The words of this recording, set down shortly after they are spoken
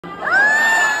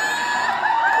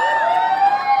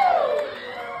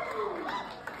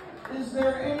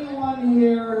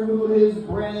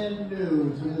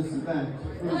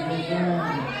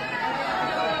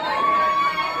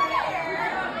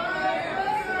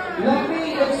Let me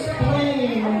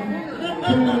explain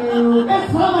to you.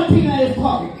 Miss LlamaTina is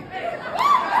talking.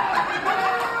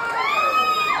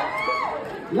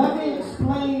 Let me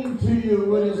explain to you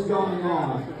what is going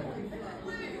on.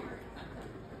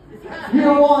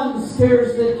 Year one,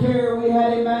 Scarce That Care, we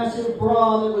had a massive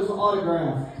bra that was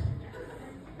autographed.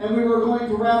 And we were going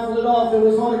to raffle it off. It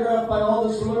was autographed by all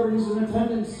the celebrities in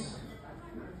attendance.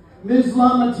 Ms.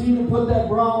 LlamaTina put that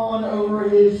bra on over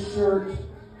his shirt,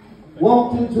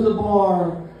 walked into the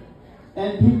bar,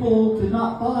 and people did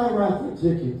not buy raffle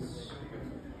tickets.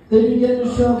 They began to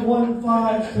shove 1s,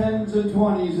 5s, 10s, and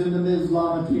 20s into Ms.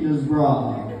 LlamaTina's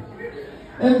bra.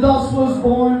 And thus was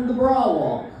born the bra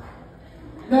walk.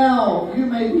 Now, you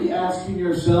may be asking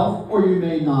yourself, or you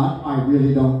may not, I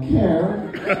really don't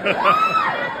care.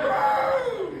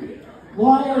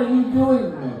 Why are you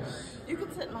doing this? You can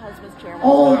sit in my husband's chair.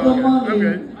 All the money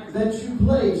that you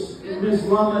place in Ms.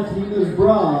 LlamaTina's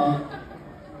bra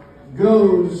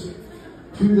goes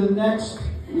to the next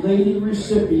lady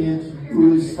recipient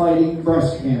who is fighting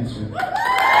breast cancer.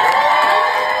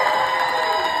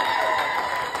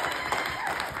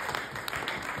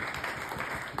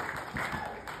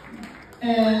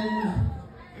 And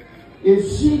if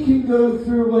she can go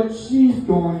through what she's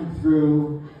going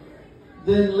through,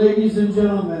 then, ladies and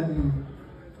gentlemen,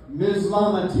 Ms.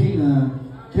 LlamaTina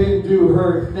can do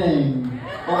her thing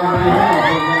on behalf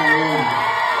of my wife.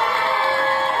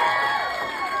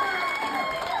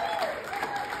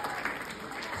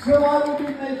 So I will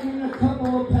be making a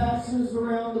couple of passes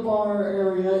around the bar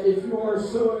area. If you are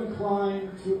so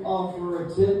inclined to offer a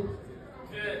tip,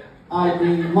 I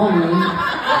mean money.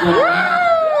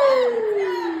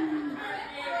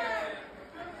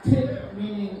 Tip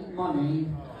meaning money.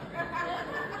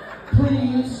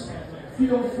 Please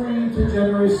feel free to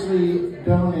generously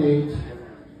donate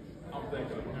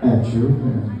at your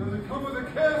whim. Does it come with a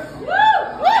kiss?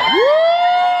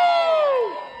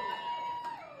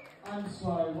 I'm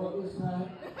sorry, what was that?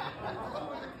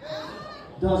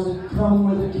 Does it come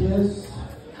with a kiss?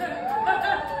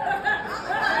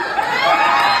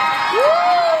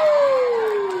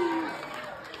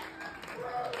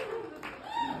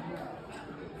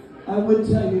 I would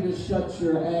tell you to shut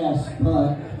your ass,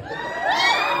 but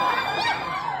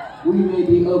we may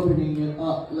be opening it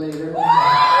up later. Oh,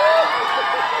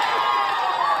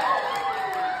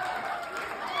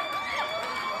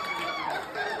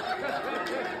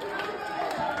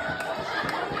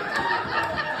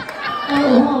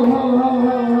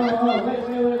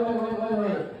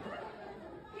 wait.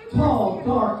 Tall,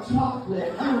 dark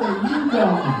chocolate, where are you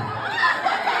going?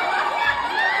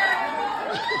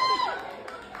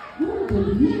 Where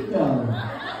did he go?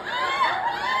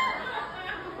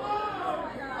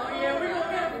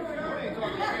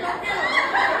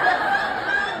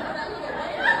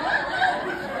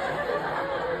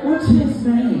 What's his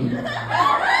name?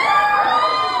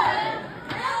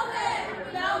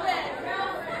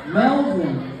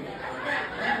 Melvin.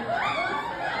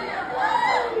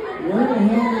 Where the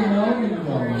hell did Melvin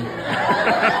go?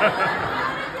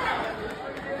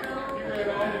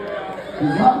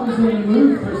 Because I was in the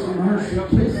mood for some Hershey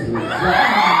Kisses.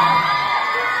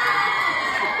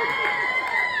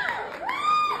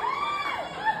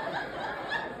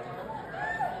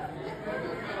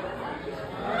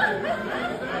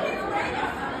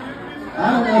 I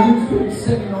don't know who's been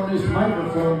sitting on this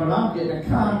microphone, but I'm getting a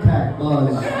contact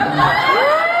buzz.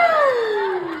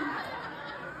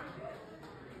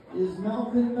 Is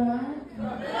Melvin back?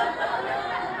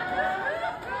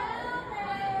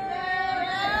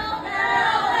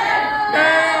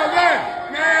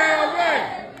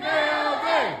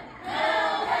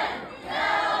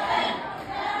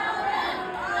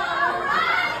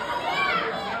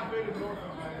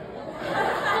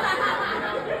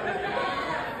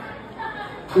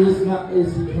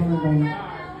 Is he coming back?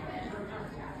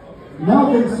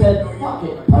 Melvin said, fuck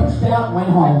it, punched out and went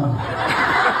home.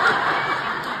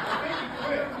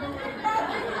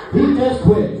 He just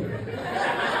quit.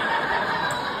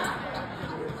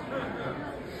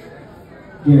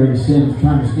 Gary Sims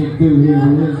trying to sneak through here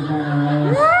with his man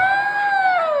ass.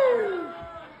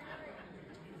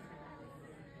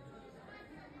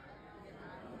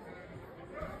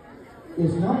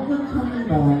 Is Melvin coming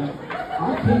back? I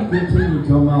can't continue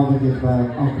till Melvin gets back.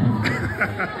 Okay.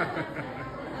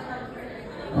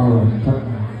 Alright, cut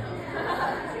me.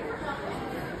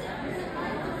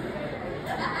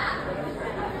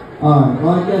 Alright,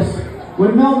 well I guess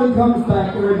when Melvin comes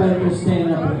back, everybody will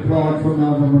stand up and applaud for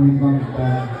Melvin when he comes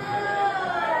back.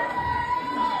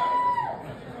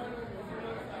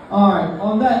 Alright,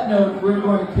 on that note, we're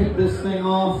going to kick this thing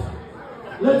off.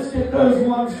 Let's get those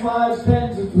 1s, 5s,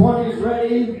 10s, and 20s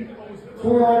ready.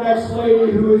 for our next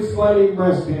lady who is fighting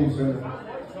breast cancer.